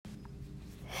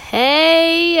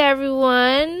Hey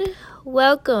everyone,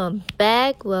 welcome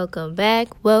back.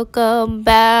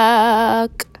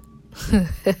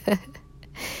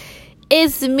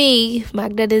 It's me,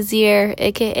 Magda Desir,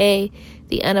 aka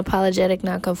the Unapologetic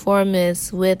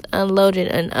Nonconformist with Unloaded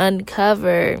and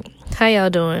Uncovered. How y'all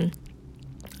doing?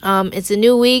 It's a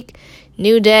new week,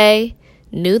 new day,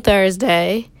 new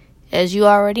Thursday. As you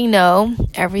already know,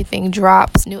 everything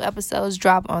drops. New episodes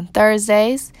drop on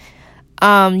Thursdays.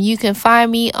 You can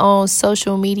find me on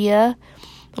social media,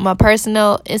 on my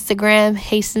personal Instagram,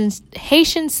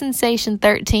 Haitian Sensation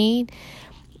 13.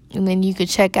 And then you could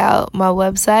check out my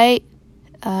website,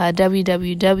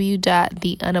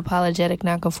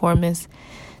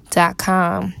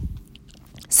 www.theunapologeticnonconformist.com.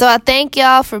 So I thank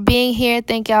y'all for being here.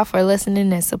 Thank y'all for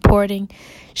listening and supporting,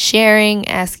 sharing,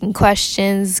 asking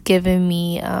questions, giving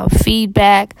me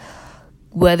feedback.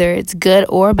 Whether it's good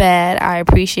or bad, I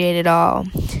appreciate it all.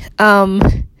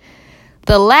 The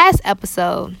last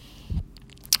episode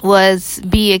was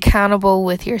be accountable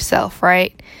with yourself,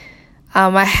 right?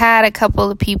 I had a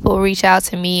couple of people reach out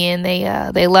to me and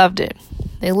they loved it.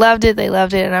 They loved it,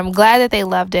 and I'm glad that they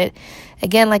loved it.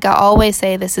 Again, like I always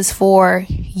say, this is for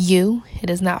you. It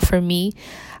is not for me.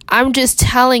 I'm just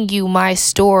telling you my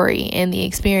story and the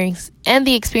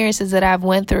experiences that I've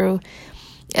went through,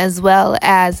 as well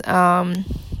as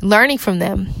learning from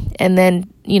them and then,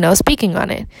 speaking on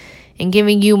it and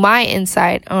giving you my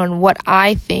insight on what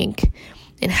I think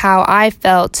and how I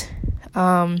felt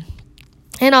and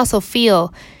also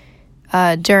feel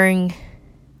during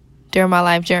my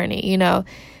life journey.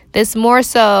 This more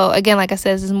so, again, like I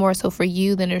said, this is more so for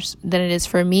you than it is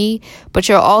for me, but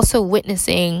you're also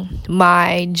witnessing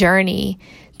my journey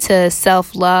to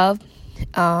self-love,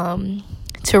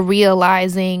 to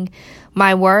realizing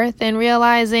my worth and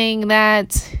realizing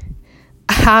that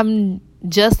I'm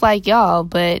just like y'all,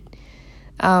 but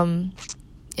in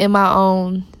my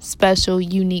own special,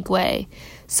 unique way.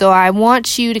 So I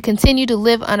want you to continue to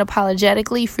live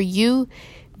unapologetically for you.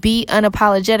 Be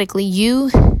unapologetically you.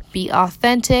 Be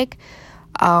authentic.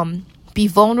 Be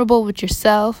vulnerable with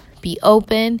yourself. Be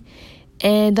open.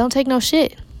 And don't take no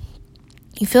shit.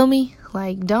 You feel me?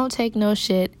 Don't take no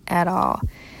shit at all.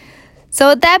 So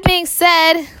with that being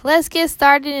said, let's get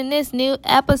started in this new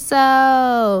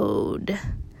episode.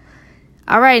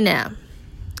 All right, now,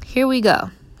 here we go.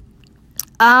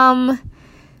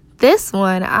 This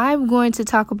one, I'm going to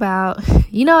talk about,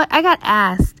 I got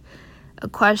asked a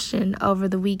question over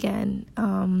the weekend.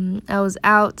 I was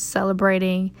out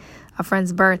celebrating a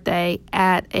friend's birthday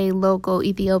at a local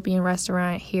Ethiopian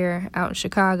restaurant here out in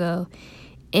Chicago.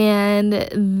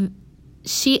 And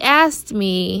she asked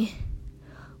me,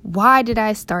 why did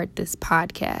I start this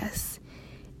podcast?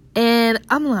 And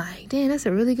I'm like, damn, that's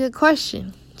a really good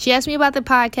question. She asked me about the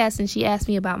podcast and she asked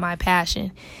me about my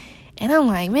passion. And I'm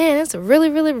like, man, that's a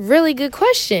really, really, really good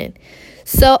question.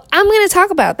 So I'm going to talk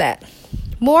about that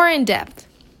more in depth.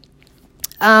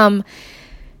 I'm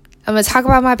going to talk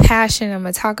about my passion. I'm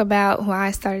going to talk about why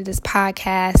I started this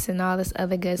podcast and all this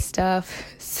other good stuff.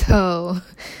 So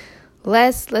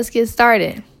let's get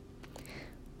started.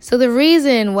 So the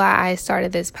reason why I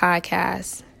started this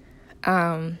podcast,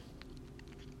 I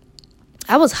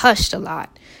was hushed a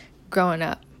lot growing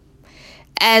up.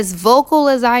 As vocal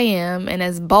as I am and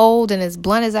as bold and as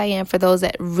blunt as I am for those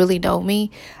that really know me,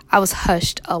 I was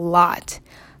hushed a lot.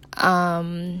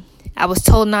 I was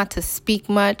told not to speak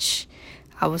much.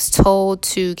 I was told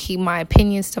to keep my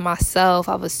opinions to myself.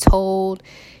 I was told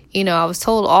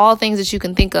all things that you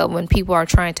can think of when people are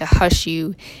trying to hush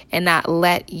you and not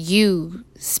let you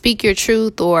speak your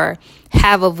truth or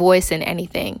have a voice in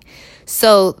anything.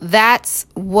 So that's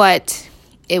what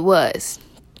it was.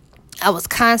 I was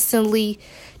constantly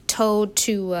told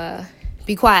to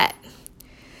be quiet,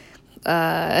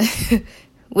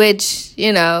 which,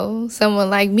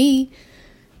 someone like me,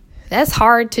 that's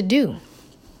hard to do.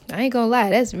 I ain't gonna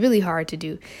lie, that's really hard to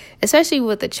do, especially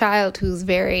with a child who's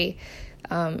very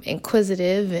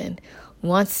inquisitive and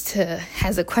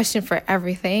has a question for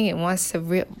everything and wants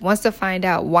to find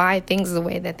out why things are the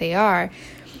way that they are.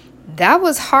 That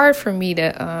was hard for me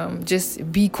to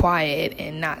just be quiet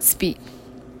and not speak.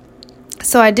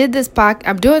 So I'm doing this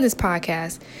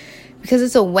podcast because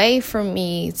it's a way for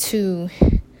me to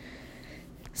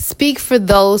speak for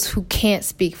those who can't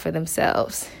speak for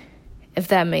themselves, if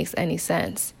that makes any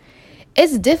sense.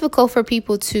 It's difficult for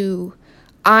people to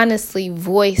honestly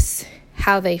voice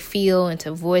how they feel and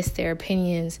to voice their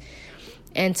opinions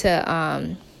and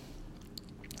to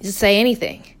just say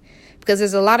anything, because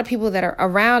there's a lot of people that are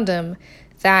around them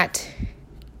that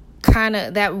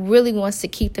that really wants to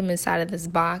keep them inside of this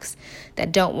box,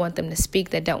 that don't want them to speak,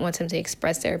 that don't want them to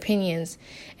express their opinions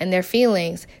and their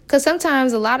feelings. Because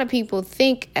sometimes a lot of people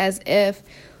think as if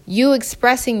you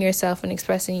expressing yourself and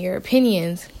expressing your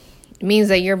opinions means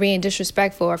that you're being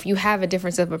disrespectful, or if you have a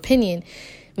difference of opinion,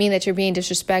 mean that you're being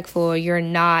disrespectful, or you're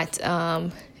not,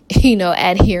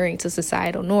 adhering to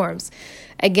societal norms.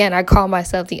 Again, I call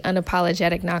myself the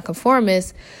unapologetic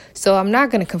nonconformist, so I'm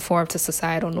not going to conform to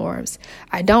societal norms.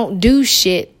 I don't do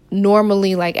shit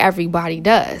normally like everybody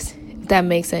does, if that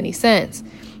makes any sense.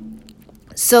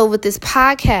 So with this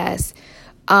podcast,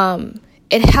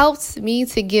 it helps me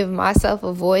to give myself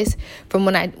a voice from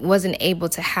when I wasn't able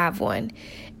to have one.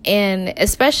 And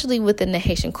especially within the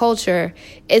Haitian culture,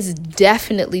 it's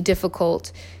definitely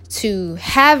difficult to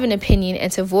have an opinion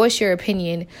and to voice your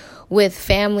opinion with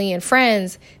family and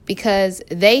friends, because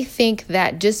they think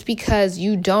that just because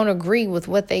you don't agree with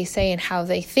what they say and how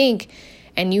they think,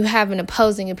 and you have an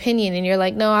opposing opinion and you're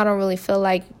like, no, I don't really feel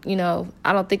like,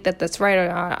 I don't think that that's right,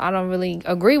 or I don't really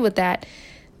agree with that,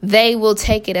 they will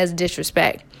take it as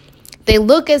disrespect. They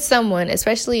look at someone,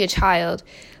 especially a child,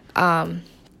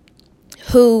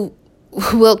 who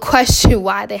will question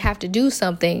why they have to do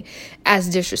something as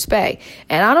disrespect.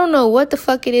 And I don't know what the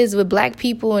fuck it is with black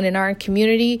people and in our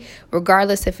community,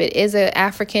 regardless if it is an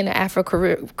African or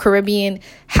Afro-Caribbean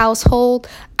household.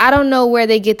 I don't know where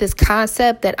they get this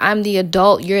concept that I'm the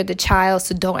adult, you're the child,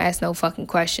 so don't ask no fucking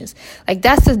questions. Like,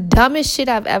 that's the dumbest shit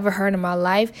I've ever heard in my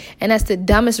life. And that's the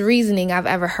dumbest reasoning I've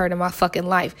ever heard in my fucking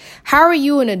life. How are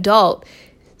you an adult,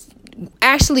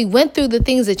 actually went through the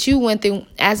things that you went through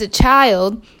as a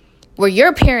child, where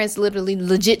your parents literally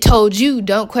legit told you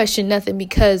don't question nothing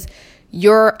because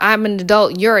I'm an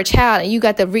adult, you're a child,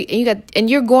 and and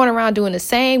you're going around doing the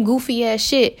same goofy ass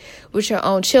shit with your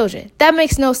own children? That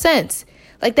makes no sense.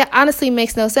 Like, that honestly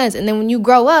makes no sense. And then when you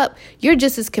grow up, you're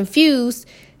just as confused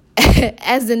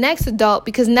as the next adult,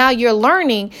 because now you're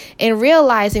learning and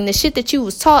realizing the shit that you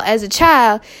was taught as a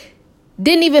child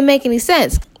didn't even make any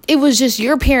sense. It was just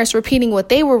your parents repeating what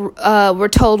they were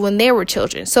told when they were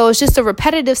children. So it's just a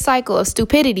repetitive cycle of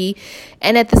stupidity.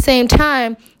 And at the same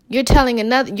time, you're telling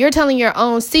your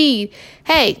own seed,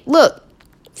 hey, look,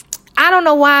 I don't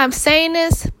know why I'm saying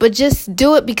this, but just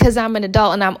do it because I'm an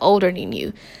adult and I'm older than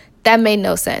you. That made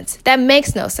no sense. That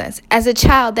makes no sense. As a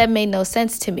child, that made no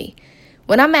sense to me.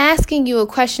 When I'm asking you a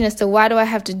question as to why do I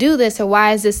have to do this, or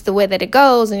why is this the way that it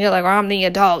goes, and you're like, I'm the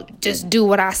adult, just do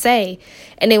what I say.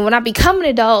 And then when I become an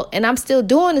adult and I'm still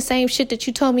doing the same shit that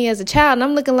you told me as a child, and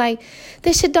I'm looking like,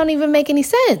 this shit don't even make any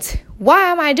sense. Why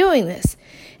am I doing this?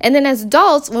 And then as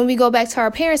adults, when we go back to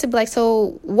our parents, it'd be like,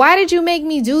 so why did you make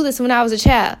me do this when I was a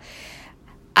child?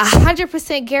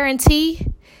 100% guarantee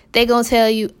they gonna tell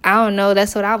you, I don't know,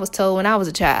 that's what I was told when I was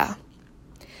a child.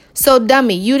 So,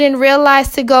 dummy, you didn't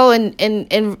realize to go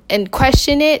and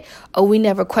question it, or we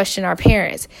never question our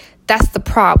parents. That's the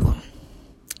problem.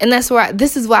 And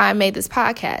this is why I made this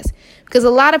podcast. Because a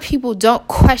lot of people don't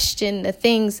question the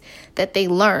things that they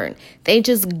learn. They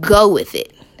just go with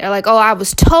it. They're like, oh, I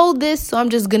was told this, so I'm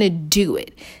just going to do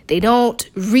it. They don't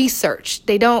research.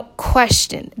 They don't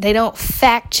question. They don't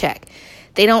fact check.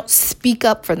 They don't speak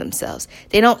up for themselves.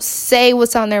 They don't say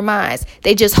what's on their minds.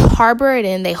 They just harbor it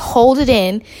in. They hold it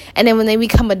in. And then when they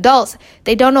become adults,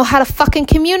 they don't know how to fucking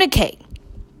communicate.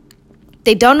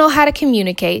 They don't know how to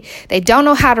communicate. They don't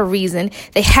know how to reason.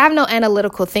 They have no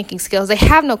analytical thinking skills. They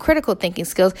have no critical thinking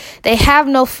skills. They have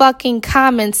no fucking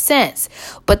common sense.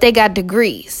 But they got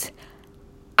degrees.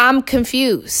 I'm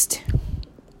confused.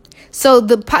 So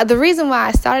the reason why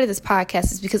I started this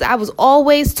podcast is because I was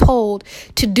always told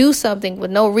to do something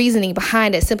with no reasoning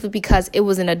behind it, simply because it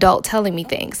was an adult telling me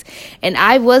things. And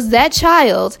I was that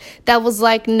child that was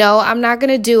like, no, I'm not going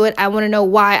to do it. I want to know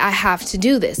why I have to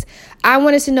do this. I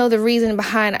wanted to know the reason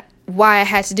behind why I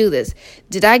had to do this.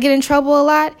 Did I get in trouble a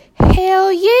lot?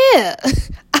 Hell yeah,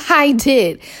 I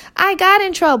did. I got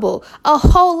in trouble a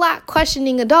whole lot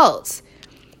questioning adults.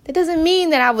 That doesn't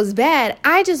mean that I was bad.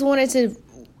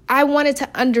 I wanted to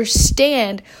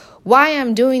understand why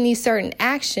I'm doing these certain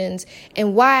actions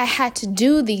and why I had to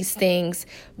do these things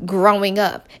growing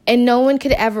up. And no one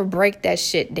could ever break that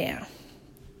shit down.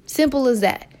 Simple as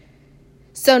that.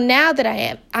 So now that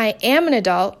I am an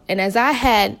adult, and as I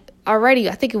had already,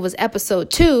 I think it was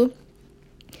episode 2,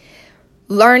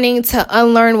 learning to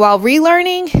unlearn while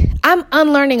relearning, I'm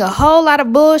unlearning a whole lot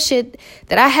of bullshit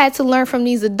that I had to learn from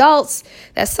these adults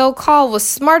that so-called was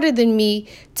smarter than me,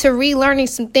 to relearning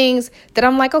some things that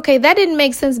I'm like, okay, that didn't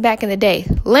make sense back in the day.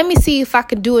 Let me see if I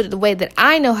can do it the way that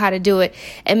I know how to do it,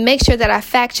 and make sure that I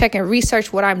fact check and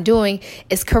research what I'm doing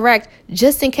is correct,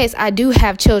 just in case I do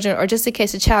have children, or just in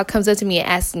case a child comes up to me and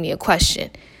asks me a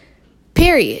question.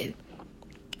 Period.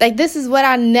 Like, this is what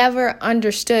I never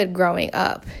understood growing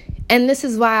up. And this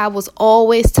is why I was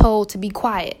always told to be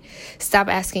quiet. Stop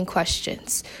asking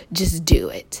questions. Just do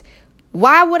it.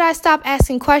 Why would I stop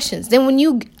asking questions? Then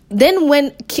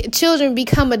when children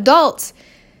become adults,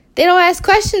 they don't ask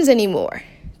questions anymore.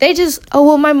 They just, oh,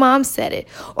 well, my mom said it,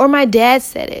 or my dad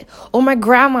said it, or my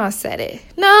grandma said it.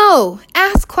 No,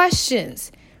 ask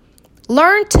questions.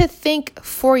 Learn to think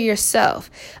for yourself.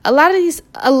 A lot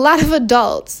of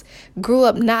adults grew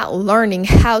up not learning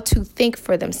how to think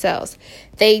for themselves.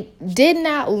 They did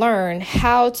not learn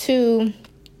how to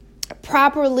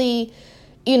properly,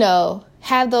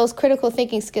 have those critical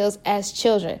thinking skills as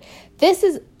children. This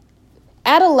is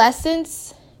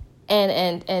adolescence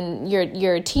and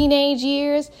your teenage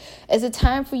years is a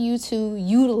time for you to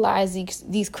utilize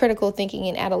these critical thinking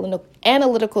and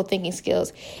analytical thinking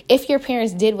skills if your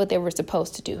parents did what they were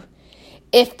supposed to do.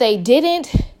 If they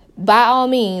didn't, by all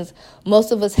means,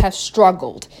 most of us have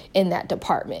struggled in that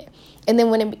department. And then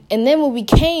when we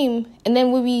came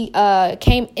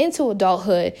into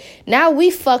adulthood, now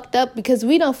we fucked up because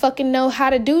we don't fucking know how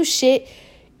to do shit.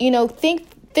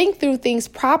 Think through things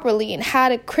properly and how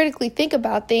to critically think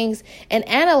about things and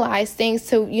analyze things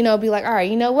to, be like, all right,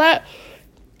 you know what?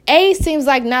 A seems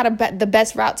like not the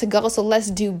best route to go, so let's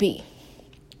do B.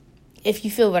 If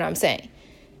you feel what I'm saying.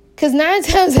 Because 9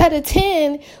 times out of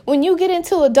 10, when you get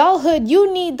into adulthood,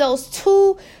 you need those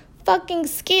 2 fucking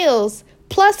skills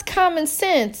plus common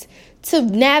sense to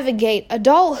navigate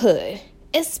adulthood,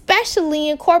 especially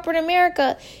in corporate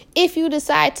America. If you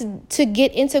decide to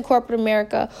get into corporate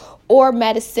America or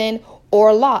medicine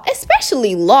or law,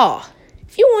 especially law.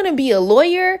 If you want to be a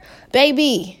lawyer,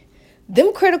 baby,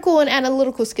 them critical and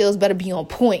analytical skills better be on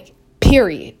point,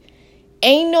 period.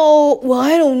 I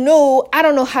don't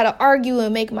know how to argue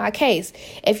and make my case.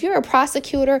 If you're a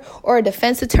prosecutor or a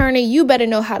defense attorney, you better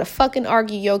know how to fucking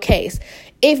argue your case.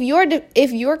 If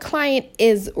your client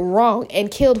is wrong and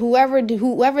killed whoever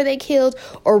they killed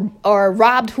or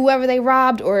robbed whoever they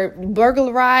robbed or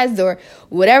burglarized or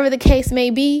whatever the case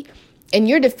may be, and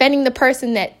you're defending the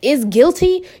person that is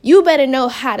guilty, you better know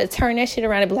how to turn that shit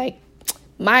around and be like,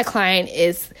 my client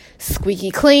is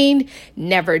squeaky clean,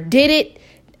 never did it.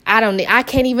 I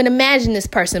can't even imagine this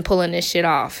person pulling this shit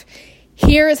off.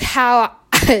 Here is how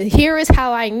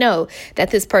I know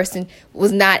that this person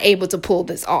was not able to pull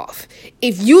this off.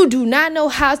 If you do not know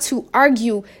how to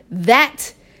argue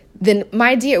that, then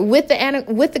my dear, with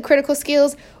the critical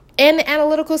skills and the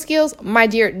analytical skills, my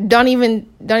dear, don't even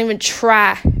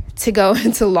try to go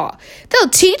into law. They'll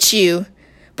teach you,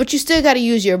 but you still got to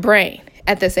use your brain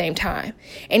at the same time.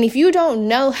 And if you don't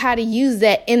know how to use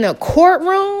that in a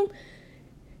courtroom,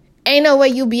 ain't no way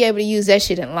you'll be able to use that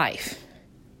shit in life.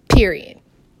 Period.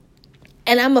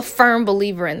 And I'm a firm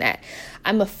believer in that.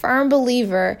 I'm a firm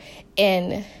believer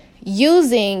in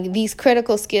using these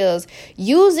critical skills,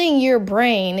 using your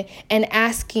brain and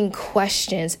asking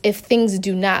questions if things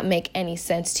do not make any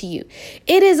sense to you.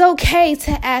 It is okay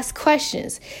to ask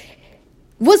questions.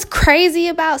 What's crazy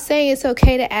about saying it's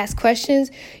okay to ask questions?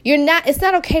 It's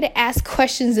not okay to ask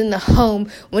questions in the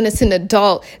home when it's an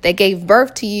adult that gave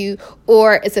birth to you,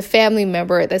 or it's a family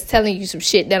member that's telling you some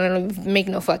shit that don't even make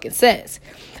no fucking sense.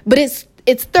 But it's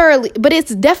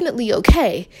definitely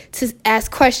okay to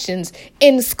ask questions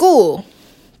in school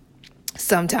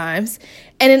sometimes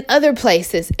and in other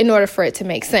places in order for it to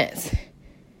make sense.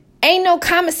 Ain't no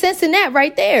common sense in that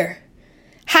right there.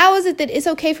 How is it that it's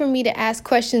okay for me to ask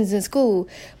questions in school,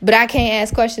 but I can't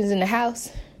ask questions in the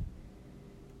house?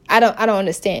 I don't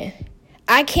understand.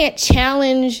 I can't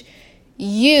challenge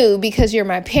you because you're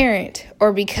my parent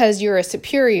or because you're a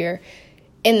superior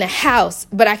in the house,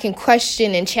 but I can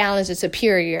question and challenge a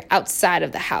superior outside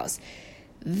of the house.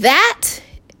 That,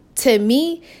 to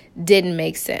me, didn't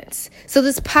make sense. So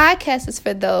this podcast is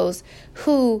for those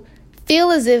who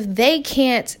feel as if they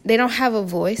don't have a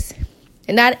voice.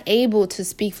 They're not able to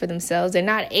speak for themselves. They're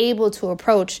not able to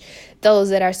approach those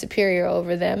that are superior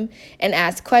over them and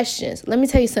ask questions. Let me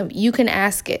tell you something. You can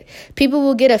ask it. People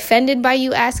will get offended by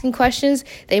you asking questions.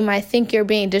 They might think you're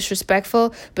being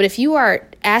disrespectful. But if you are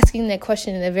asking that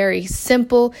question in a very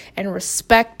simple and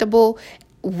respectable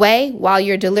way while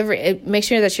you're delivering, make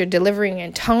sure that your delivering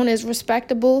and tone is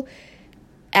respectable,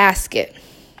 ask it.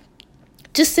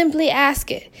 Just simply ask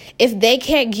it. If they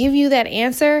can't give you that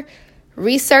answer,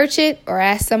 research it or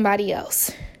ask somebody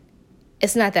else.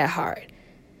 It's not that hard.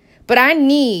 But I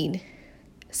need,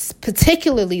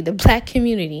 particularly the Black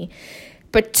community,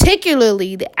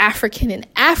 particularly the African and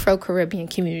Afro-Caribbean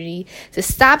community, to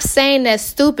stop saying that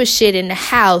stupid shit in the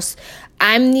house.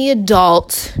 I'm the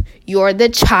adult. You're the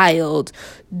child.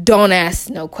 Don't ask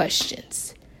no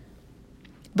questions.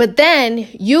 But then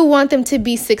you want them to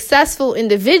be successful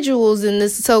individuals in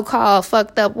this so-called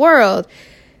fucked up world.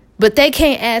 But they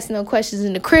can't ask no questions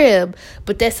in the crib.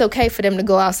 But that's okay for them to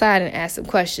go outside and ask some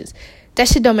questions. That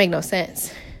shit don't make no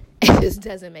sense. It just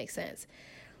doesn't make sense.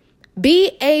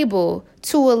 Be able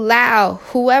to allow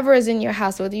whoever is in your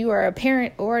house, whether you are a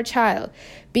parent or a child,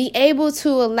 be able to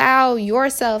allow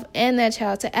yourself and that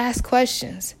child to ask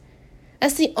questions.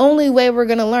 That's the only way we're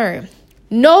going to learn.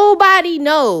 Nobody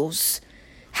knows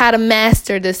how to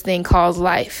master this thing called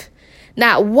life.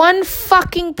 Not one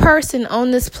fucking person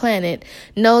on this planet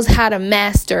knows how to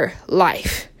master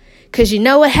life. Because you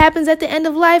know what happens at the end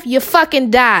of life? You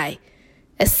fucking die.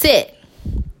 That's it.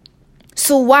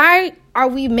 So why are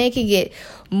we making it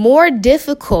more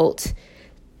difficult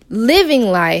living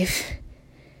life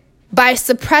by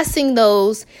suppressing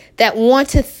those that want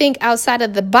to think outside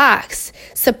of the box,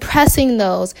 suppressing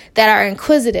those that are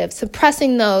inquisitive,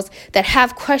 suppressing those that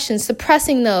have questions,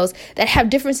 suppressing those that have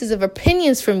differences of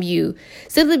opinions from you,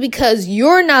 simply because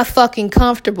you're not fucking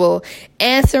comfortable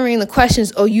answering the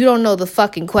questions, or you don't know the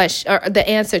fucking question or the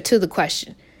answer to the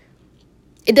question.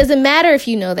 It doesn't matter if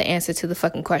you know the answer to the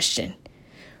fucking question.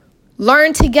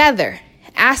 Learn together.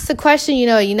 Ask the question, you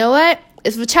know what?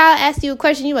 If a child asks you a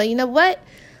question, you know what?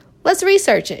 Let's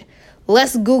research it.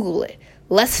 Let's Google it.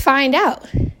 Let's find out.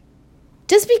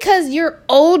 Just because you're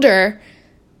older,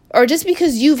 or just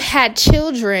because you've had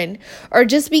children, or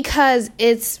just because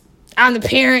I'm the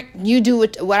parent, you do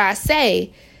what I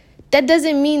say, that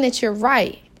doesn't mean that you're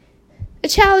right. The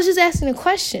child is just asking a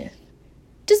question.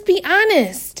 Just be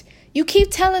honest. You keep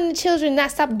telling the children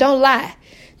don't lie.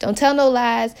 Don't tell no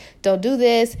lies. Don't do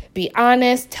this. Be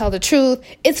honest. Tell the truth.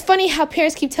 It's funny how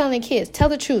parents keep telling their kids, tell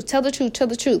the truth, tell the truth, tell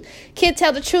the truth. Kids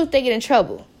tell the truth, they get in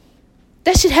trouble.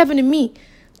 That shit happened to me.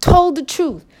 Told the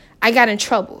truth, I got in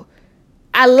trouble.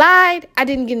 I lied, I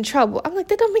didn't get in trouble. I'm like,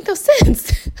 that don't make no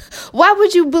sense. Why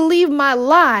would you believe my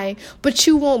lie, but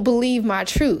you won't believe my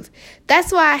truth?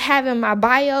 That's why I have in my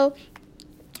bio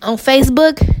on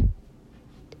Facebook,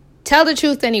 tell the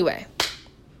truth anyway.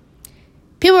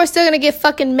 People are still going to get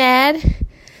fucking mad.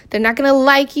 They're not going to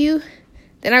like you.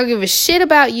 They're not going to give a shit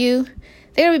about you.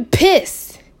 They're going to be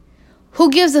pissed.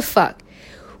 Who gives a fuck?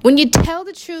 When you tell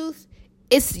the truth,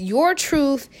 it's your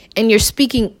truth and you're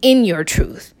speaking in your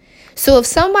truth. So if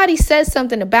somebody says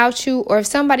something about you, or if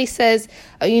somebody says,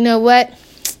 oh, you know what?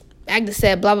 Agda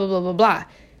said blah, blah, blah, blah, blah.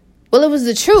 Well, it was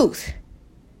the truth.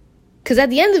 Because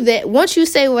at the end of it, once you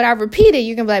say what I repeated,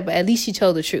 you're going to be like, but at least she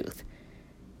told the truth.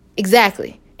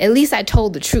 Exactly. At least I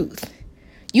told the truth.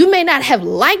 You may not have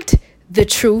liked the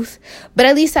truth, but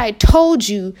at least I told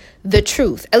you the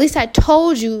truth. At least I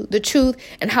told you the truth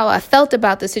and how I felt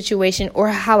about the situation, or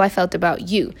how I felt about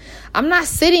you. I'm not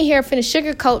sitting here finna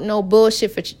sugarcoat no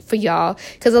bullshit for y'all,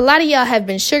 because a lot of y'all have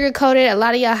been sugarcoated. A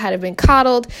lot of y'all have been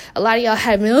coddled. A lot of y'all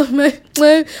have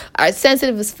been are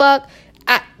sensitive as fuck.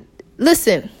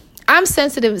 Listen, I'm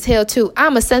sensitive as hell too.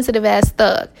 I'm a sensitive ass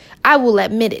thug. I will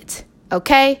admit it.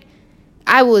 Okay?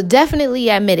 I will definitely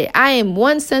admit it. I am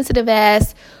one sensitive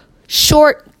ass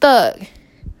short thug.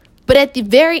 But at the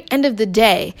very end of the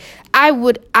day, I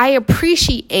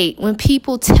appreciate when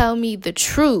people tell me the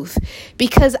truth,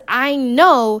 because I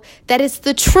know that it's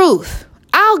the truth.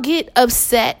 I'll get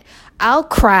upset. I'll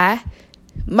cry.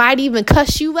 Might even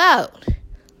cuss you out.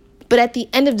 But at the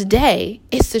end of the day,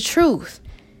 it's the truth.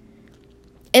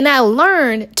 And I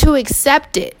learned to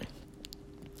accept it.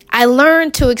 I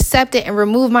learned to accept it and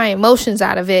remove my emotions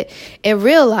out of it, and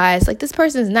realize, like, this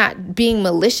person's not being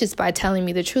malicious by telling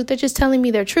me the truth. They're just telling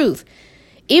me their truth.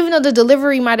 Even though the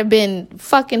delivery might have been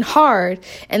fucking hard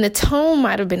and the tone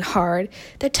might have been hard,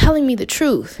 they're telling me the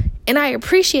truth. And I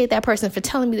appreciate that person for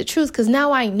telling me the truth, because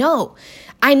now I know.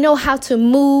 I know how to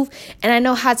move, and I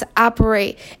know how to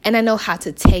operate, and I know how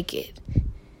to take it.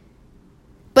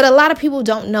 But a lot of people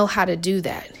don't know how to do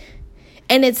that.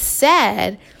 And it's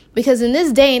sad, because in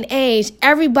this day and age,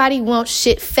 everybody wants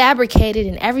shit fabricated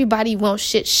and everybody wants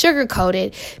shit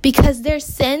sugar-coated because they're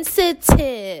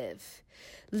sensitive.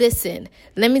 Listen,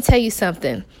 let me tell you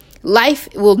something. Life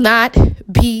will not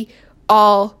be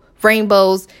all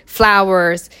rainbows,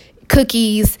 flowers,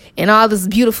 cookies, and all those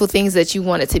beautiful things that you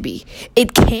want it to be.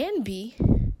 It can be.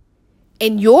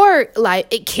 In your life,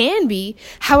 it can be.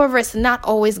 However, it's not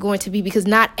always going to be, because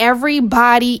not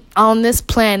everybody on this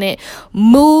planet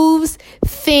moves,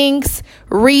 thinks,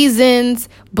 reasons,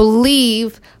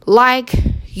 believe like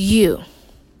you.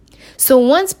 So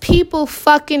once people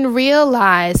fucking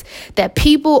realize that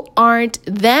people aren't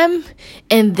them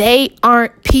and they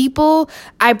aren't people,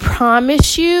 I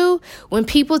promise you, when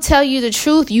people tell you the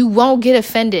truth, you won't get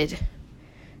offended.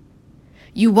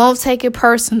 You won't take it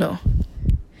personal.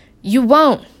 You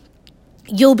won't.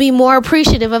 You'll be more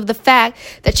appreciative of the fact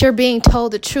that you're being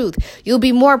told the truth. You'll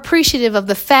be more appreciative of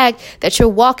the fact that you're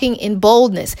walking in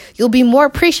boldness. You'll be more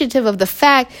appreciative of the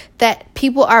fact that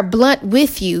people are blunt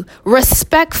with you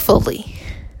respectfully.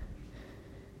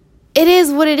 It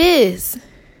is what it is.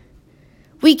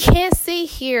 We can't sit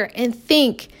here and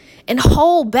think and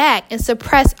hold back and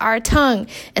suppress our tongue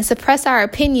and suppress our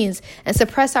opinions and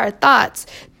suppress our thoughts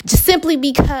just simply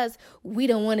because we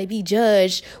don't want to be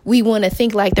judged. We want to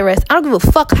think like the rest. I don't give a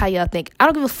fuck how y'all think. I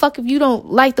don't give a fuck if you don't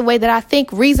like the way that I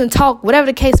think, reason, talk, whatever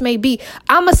the case may be.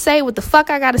 I'm going to say what the fuck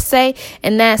I got to say,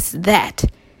 and that's that.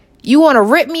 You want to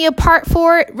rip me apart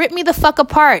for it? Rip me the fuck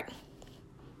apart.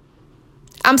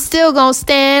 I'm still going to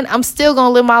stand. I'm still going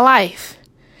to live my life.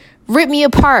 Rip me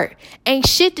apart. Ain't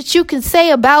shit that you can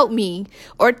say about me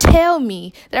or tell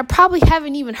me that I probably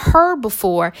haven't even heard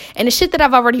before. And the shit that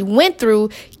I've already went through,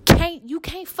 you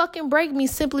can't fucking break me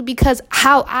simply because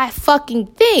how I fucking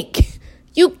think.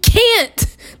 You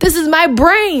can't. This is my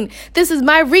brain. This is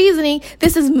my reasoning.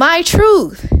 This is my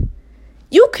truth.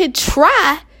 You could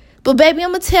try, but baby,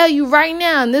 I'm going to tell you right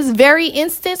now, in this very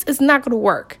instance, it's not going to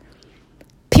work.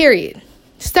 Period.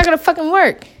 It's not going to fucking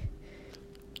work.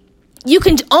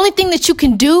 Only thing that you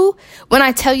can do when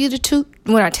I tell you the truth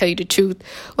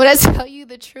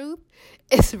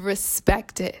is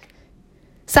respect it.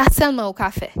 Ça seulement au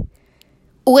café.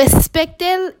 O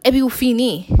respecte et puis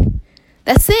fini.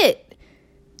 That's it.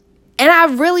 And I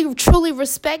really, truly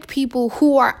respect people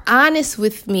who are honest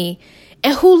with me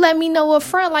and who let me know up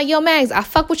front, like, yo, Mags, I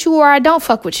fuck with you or I don't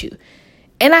fuck with you.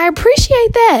 And I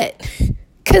appreciate that.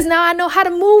 Because now I know how to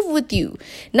move with you.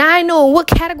 Now I know what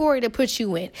category to put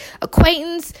you in.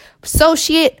 Acquaintance,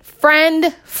 associate, friend,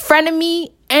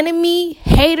 frenemy, enemy,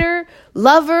 hater,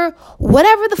 lover,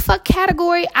 whatever the fuck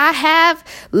category I have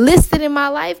listed in my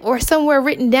life or somewhere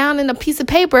written down in a piece of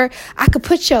paper, I could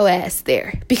put your ass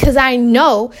there. Because I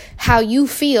know how you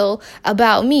feel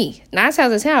about me. 9 times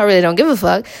out of 10, I really don't give a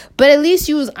fuck. But at least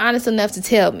you was honest enough to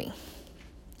tell me.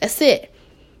 That's it.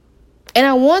 And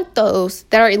I want those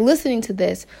that are listening to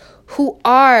this who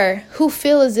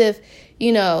feel as if,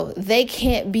 you know, they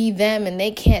can't be them and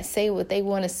they can't say what they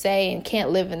want to say and can't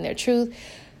live in their truth.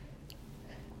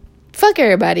 Fuck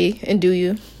everybody and do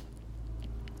you.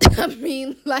 I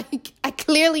mean, like, I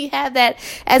clearly have that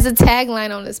as a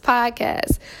tagline on this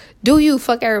podcast. Do you,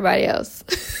 fuck everybody else.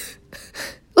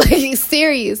 Like,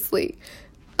 seriously.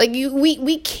 Like,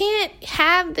 we can't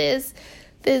have this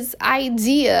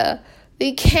idea.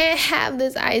 We can't have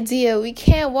this idea. We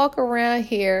can't walk around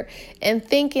here and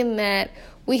thinking that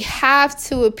we have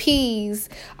to appease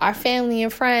our family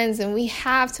and friends and we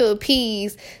have to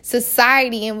appease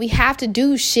society and we have to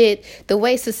do shit the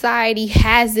way society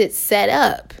has it set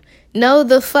up. No,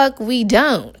 the fuck we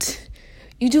don't.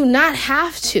 You do not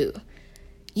have to.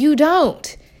 You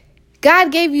don't.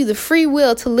 God gave you the free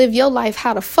will to live your life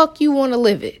how the fuck you want to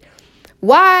live it.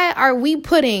 Why are we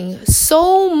putting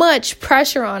so much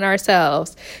pressure on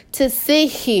ourselves to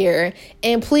sit here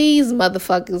and please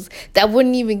motherfuckers that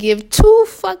wouldn't even give 2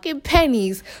 fucking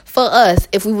pennies for us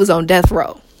if we was on death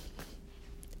row?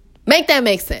 Make that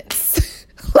make sense.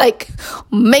 Like,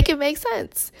 make it make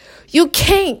sense. You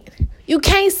can't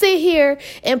sit here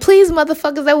and please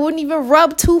motherfuckers that wouldn't even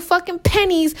rub 2 fucking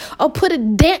pennies or put a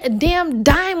damn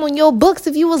dime on your books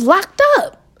if you was locked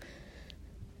up.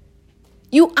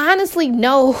 You honestly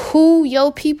know who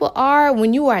your people are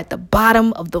when you are at the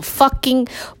bottom of the fucking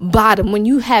bottom, when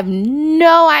you have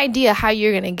no idea how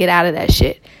you're going to get out of that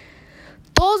shit.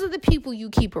 Those are the people you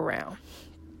keep around.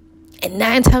 And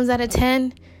 9 times out of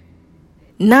 10,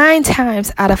 9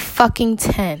 times out of fucking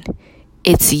 10,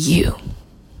 it's you.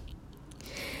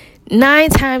 9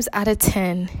 times out of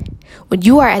 10, when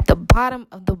you are at the bottom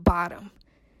of the bottom,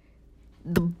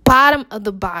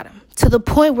 to the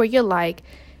point where you're like,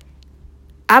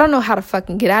 I don't know how to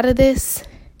fucking get out of this.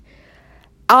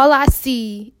 All I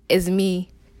see is me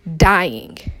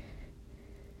dying.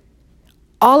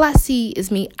 All I see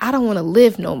is me, I don't want to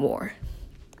live no more.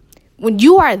 When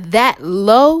you are that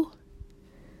low,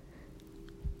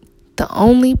 the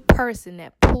only person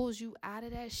that pulls you out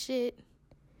of that shit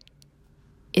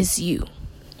is you.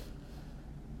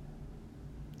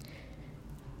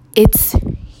 It's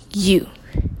you.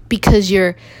 Because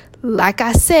you're, like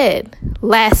I said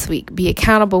last week, be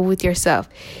accountable with yourself.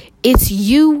 It's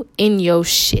you in your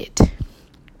shit.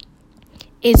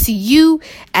 It's you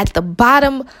at the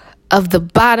bottom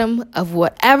of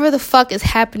whatever the fuck is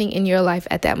happening in your life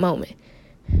at that moment.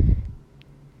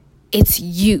 It's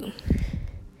you.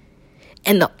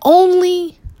 And the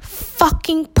only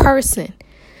fucking person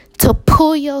to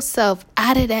pull yourself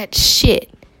out of that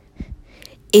shit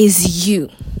is you.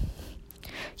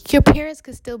 Your parents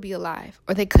could still be alive,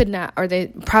 or they could not, or they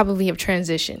probably have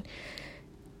transitioned.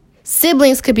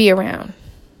 Siblings could be around.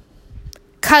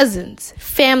 Cousins,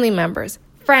 family members,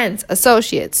 friends,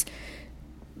 associates,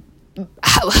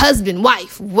 husband,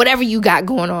 wife, whatever you got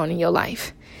going on in your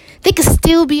life. They could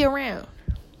still be around.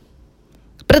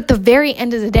 But at the very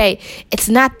end of the day, it's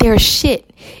not their shit.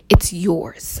 It's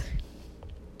yours.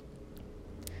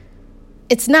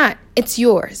 It's not. It's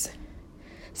yours.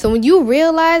 So when you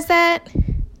realize that,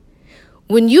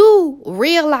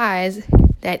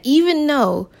 even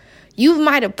though you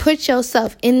might have put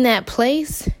yourself in that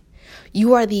place,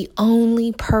 you are the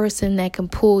only person that can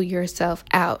pull yourself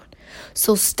out.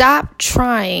 So stop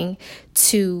trying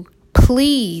to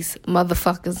please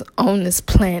motherfuckers on this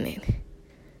planet.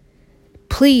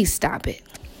 Please stop it.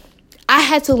 I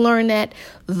had to learn that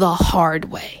the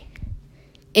hard way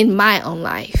in my own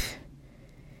life.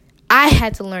 I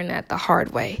had to learn that the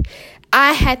hard way.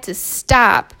 I had to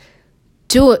stop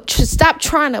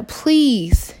trying to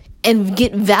please and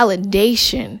get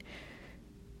validation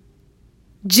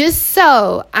just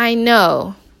so I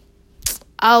know,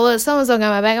 oh, well, someone's got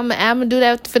my back. I'm going to do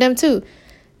that for them too.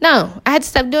 No, I had to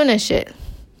stop doing that shit.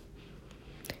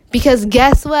 Because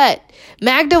guess what?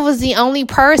 Magda was the only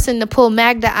person to pull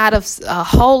Magda out of a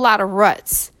whole lot of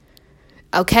ruts.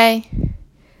 Okay?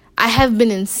 I have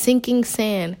been in sinking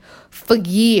sand for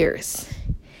years.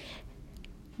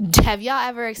 Have y'all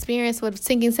ever experienced what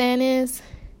sinking sand is?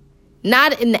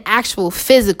 Not in the actual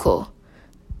physical.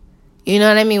 You know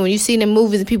what I mean? When you see the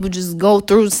movies and people just go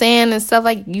through sand and stuff,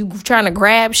 like you trying to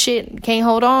grab shit and can't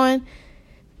hold on.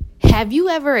 Have you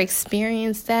ever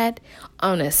experienced that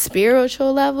on a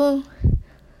spiritual level?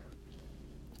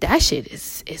 That shit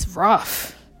is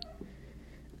rough.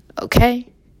 Okay?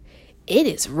 It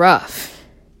is rough.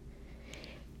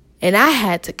 And I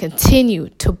had to continue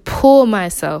to pull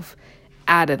myself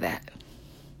out of that.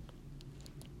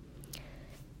 There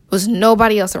was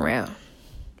nobody else around.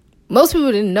 Most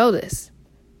people didn't know this.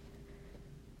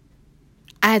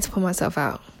 I had to pull myself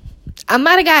out. I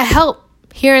might have got help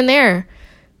here and there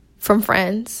from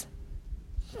friends,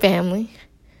 family.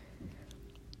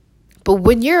 But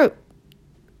when you're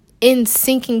in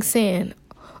sinking sand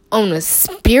on a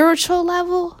spiritual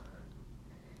level,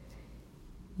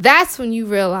 that's when you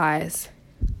realize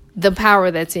the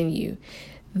power that's in you.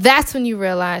 That's when you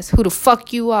realize who the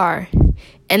fuck you are.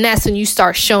 And that's when you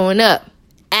start showing up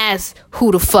as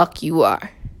who the fuck you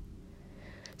are.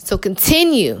 So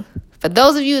continue. For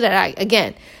those of you that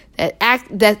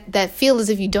feel as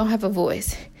if you don't have a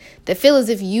voice, that feel as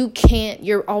if you can't,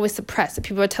 you're always suppressed. That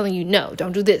people are telling you, no,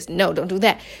 don't do this. No, don't do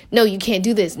that. No, you can't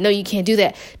do this. No, you can't do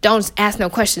that. Don't ask no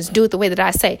questions. Do it the way that I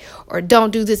say. Or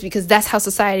don't do this because that's how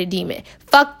society deem it.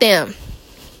 Fuck them.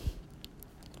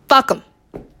 Fuck them.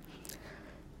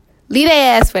 Leave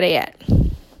their ass where they at.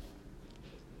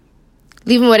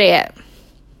 Leave them where they at.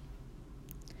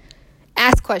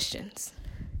 Ask questions.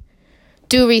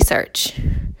 Do research.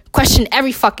 Question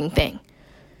every fucking thing.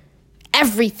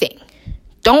 Everything.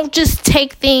 Don't just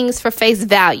take things for face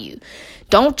value.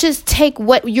 Don't just take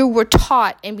what you were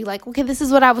taught and be like, okay, this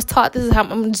is what I was taught. This is how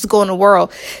I'm just going in the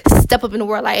world. Step up in the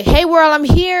world like, hey, world, I'm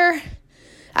here.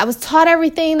 I was taught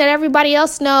everything that everybody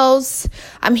else knows.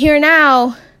 I'm here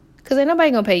now. Because ain't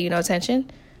nobody going to pay you no attention.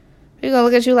 They're going to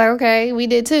look at you like, okay, we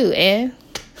did too. And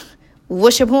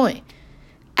what's your point?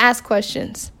 Ask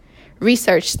questions.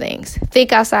 Research things.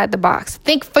 Think outside the box.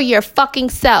 Think for your fucking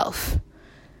self.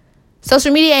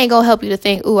 Social media ain't gonna help you to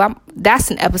think,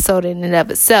 that's an episode in and of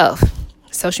itself.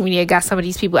 Social media got some of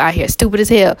these people out here stupid as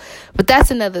hell. But that's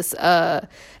another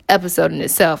episode in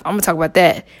itself. I'm gonna talk about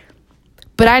that.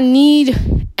 But I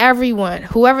need everyone,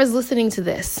 whoever's listening to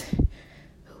this,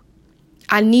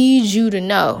 I need you to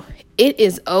know it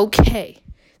is okay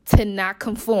to not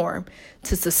conform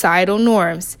to societal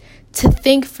norms, to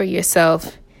think for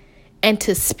yourself, and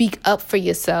to speak up for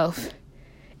yourself,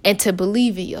 and to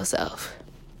believe in yourself.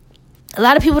 A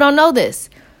lot of people don't know this.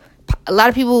 A lot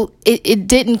of people, it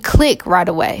didn't click right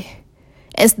away.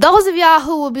 And those of y'all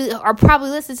who are probably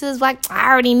listening to this like, I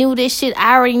already knew this shit.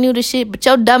 But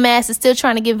your dumb ass is still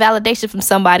trying to get validation from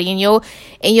somebody in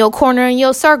your corner, in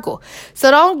your circle.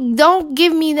 So don't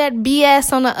give me that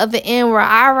BS on the other end where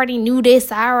I already knew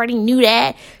this. I already knew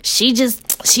that. She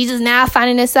just now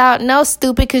finding this out. No,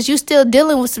 stupid, because you still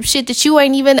dealing with some shit that you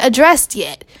ain't even addressed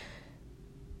yet.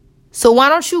 So why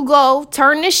don't you go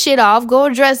turn this shit off, go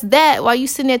address that while you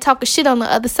sitting there talking shit on the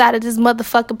other side of this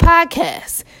motherfucking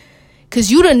podcast? Because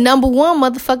you the number one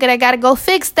motherfucker that got to go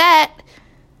fix that.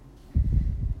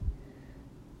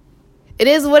 It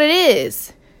is what it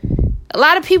is. A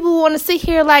lot of people want to sit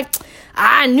here like,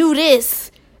 I knew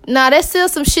this. Nah, there's still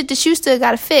some shit that you still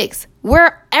got to fix.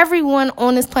 Where everyone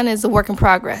on this planet is a work in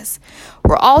progress.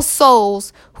 We're all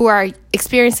souls who are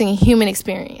experiencing a human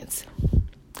experience.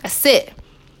 That's it.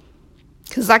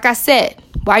 Because like I said,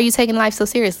 why are you taking life so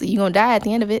seriously? You're going to die at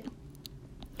the end of it.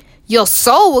 Your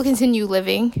soul will continue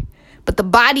living, but the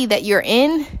body that you're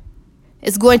in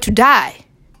is going to die.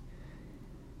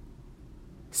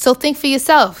 So think for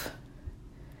yourself.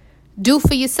 Do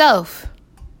for yourself.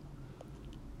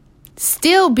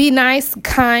 Still be nice,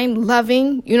 kind,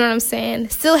 loving, you know what I'm saying?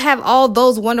 Still have all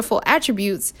those wonderful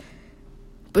attributes,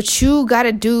 but you got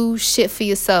to do shit for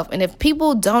yourself. And if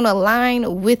people don't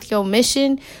align with your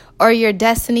mission or your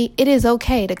destiny, it is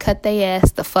okay to cut their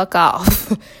ass the fuck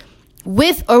off.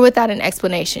 With or without an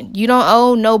explanation. You don't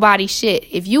owe nobody shit.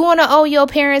 If you want to owe your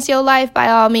parents your life, by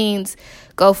all means,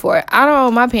 go for it. I don't owe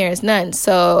my parents nothing.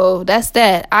 So that's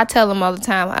that. I tell them all the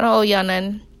time, I don't owe y'all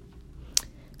nothing.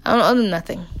 I don't owe them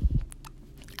nothing.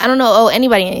 I don't owe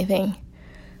anybody anything.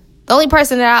 The only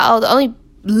person that I owe, the only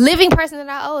living person that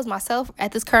I owe is myself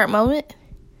at this current moment.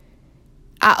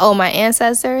 I owe my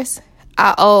ancestors.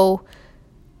 I owe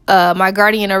my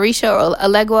guardian Orisha or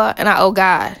Elegua, and I owe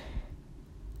God.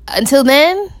 Until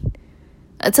then,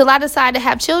 until I decide to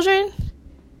have children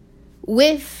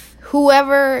with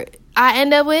whoever I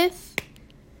end up with,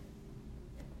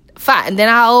 fine. Then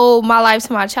I owe my life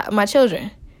to my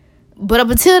children. But up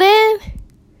until then,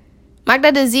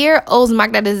 Magda Desir owes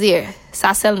Magda Desir.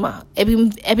 Ça seulement. Et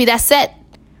puis that's it.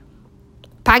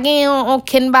 Pas gain on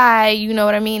ken buy, you know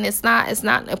what I mean? It's not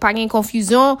pas gain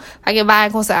confusion, pas gain buy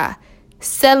comme ça.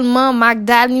 Seulement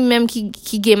Magda lui-même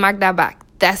qui get Magda back.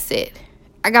 That's it.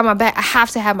 I got my back. I have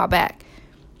to have my back.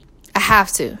 I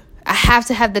have to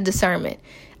have the discernment.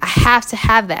 I have to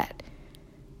have that.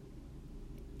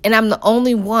 And I'm the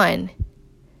only one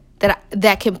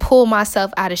that can pull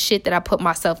myself out of shit that I put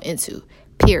myself into.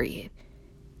 Period.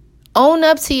 Own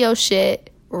up to your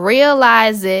shit.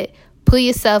 Realize it. Pull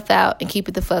yourself out and keep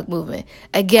it the fuck moving.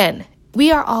 Again,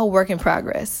 we are all work in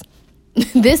progress.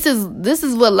 This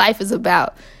is what life is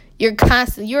about. You're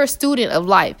a student of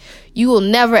life. You will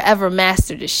never, ever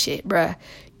master this shit, bruh.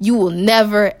 You will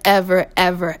never, ever,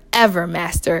 ever, ever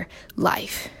master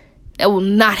life. That will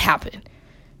not happen.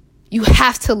 You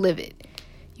have to live it.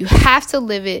 You have to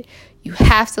live it. You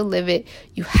have to live it.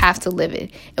 You have to live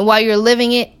it. And while you're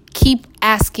living it, keep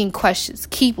asking questions.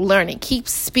 Keep learning. Keep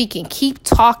speaking. Keep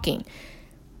talking.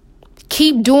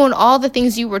 Keep doing all the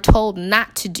things you were told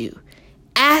not to do.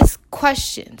 Ask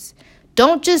questions.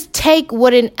 Don't just take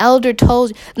what an elder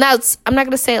told you. Now, I'm not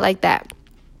going to say it like that.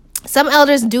 Some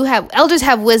elders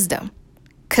have wisdom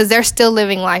because they're still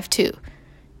living life too.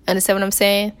 Understand what I'm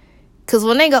saying? Because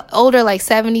when they go older, like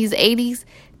 70s, 80s,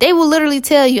 they will literally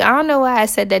tell you, I don't know why I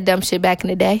said that dumb shit back in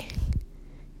the day.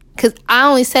 Because I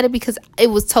only said it because it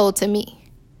was told to me.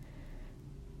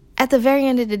 At the very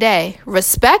end of the day,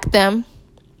 respect them,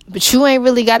 but you ain't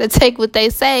really got to take what they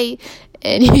say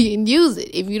and use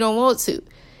it if you don't want to.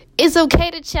 It's okay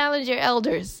to challenge your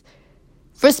elders.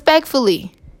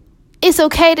 Respectfully. It's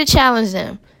okay to challenge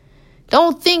them.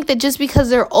 Don't think that just because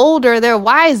they're older, they're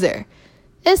wiser.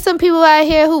 There's some people out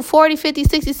here who 40, 50,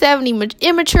 60, 70,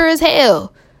 immature as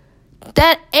hell.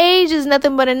 That age is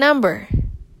nothing but a number.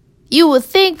 You would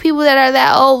think people that are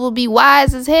that old will be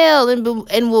wise as hell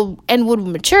and would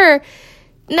mature.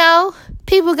 No,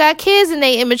 people got kids and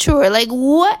they immature. Like,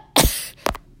 what?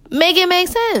 Make it make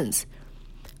sense.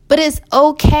 But it's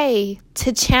okay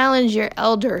to challenge your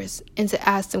elders and to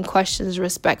ask them questions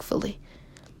respectfully.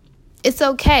 It's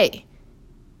okay.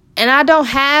 And I don't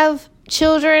have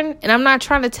children, and I'm not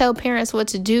trying to tell parents what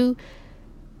to do.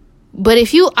 But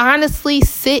if you honestly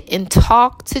sit and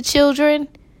talk to children,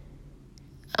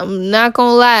 I'm not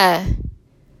going to lie,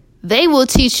 they will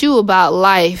teach you about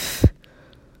life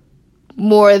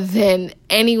more than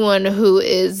anyone who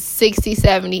is 60,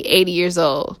 70, 80 years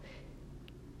old.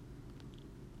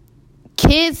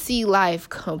 Kids see life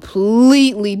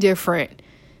completely different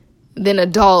than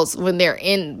adults when they're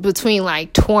in between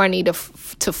like 20 to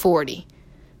 40.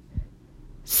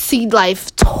 See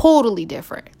life totally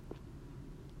different.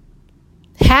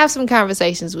 Have some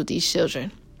conversations with these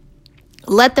children.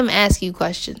 Let them ask you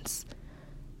questions.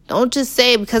 Don't just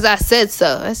say because I said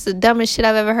so. That's the dumbest shit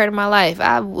I've ever heard in my life.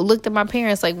 I looked at my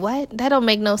parents like, what? That don't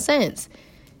make no sense.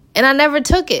 And I never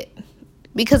took it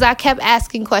because I kept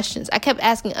asking questions. I kept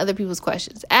asking other people's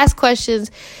questions. Ask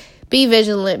questions. Be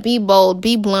vigilant. Be bold.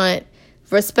 Be blunt.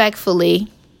 Respectfully.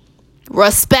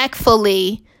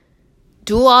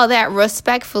 Do all that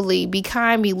respectfully. Be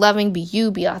kind. Be loving. Be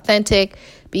you. Be authentic.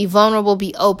 Be vulnerable.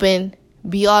 Be open.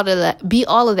 Be all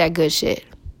of that good shit.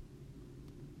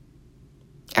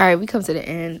 All right, we come to the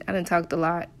end. I done talked a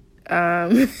lot.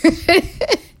 I'm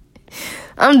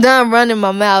I'm done running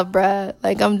my mouth, bruh.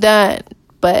 Like, I'm done.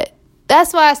 But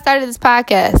that's why I started this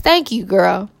podcast. Thank you,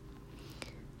 girl.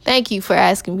 Thank you for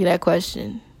asking me that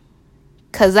question.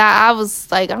 Because I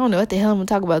was like, I don't know what the hell I'm going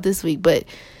to talk about this week, but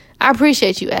I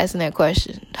appreciate you asking that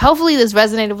question. Hopefully this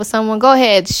resonated with someone. Go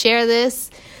ahead, share this.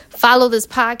 Follow this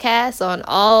podcast on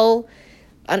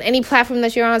any platform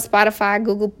that you're on, Spotify,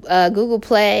 Google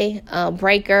Play,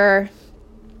 Breaker.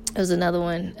 There's another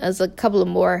one. There's a couple of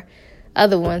more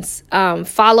other ones.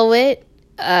 Follow it.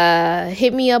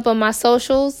 Hit me up on my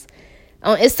socials.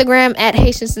 On Instagram at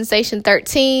Haitian Sensation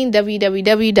 13,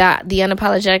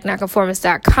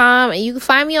 www.theunapologeticnonconformist.com. And you can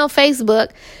find me on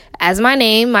Facebook as my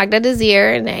name, Magda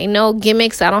Desir. And there ain't no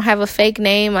gimmicks. I don't have a fake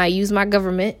name. I use my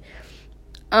government.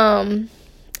 Or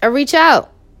reach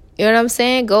out. You know what I'm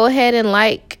saying? Go ahead and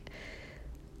like.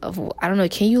 I don't know.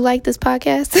 Can you like this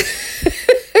podcast?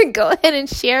 Go ahead and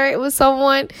share it with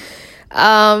someone.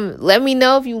 Let me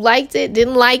know if you liked it,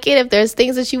 didn't like it. If there's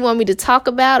things that you want me to talk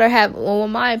about or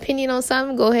want my opinion on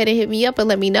something, go ahead and hit me up and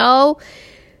let me know.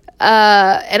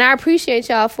 And I appreciate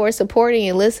y'all for supporting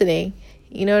and listening.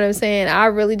 You know what I'm saying? I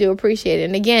really do appreciate it.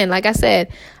 And again, like I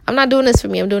said, I'm not doing this for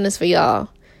me. I'm doing this for y'all.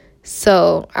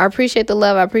 So I appreciate the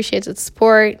love. I appreciate the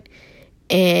support.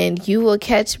 And you will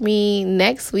catch me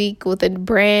next week with a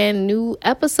brand new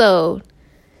episode.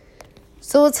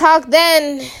 So we'll talk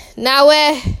then.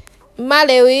 Nawe.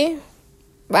 Malewi.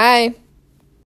 Bye.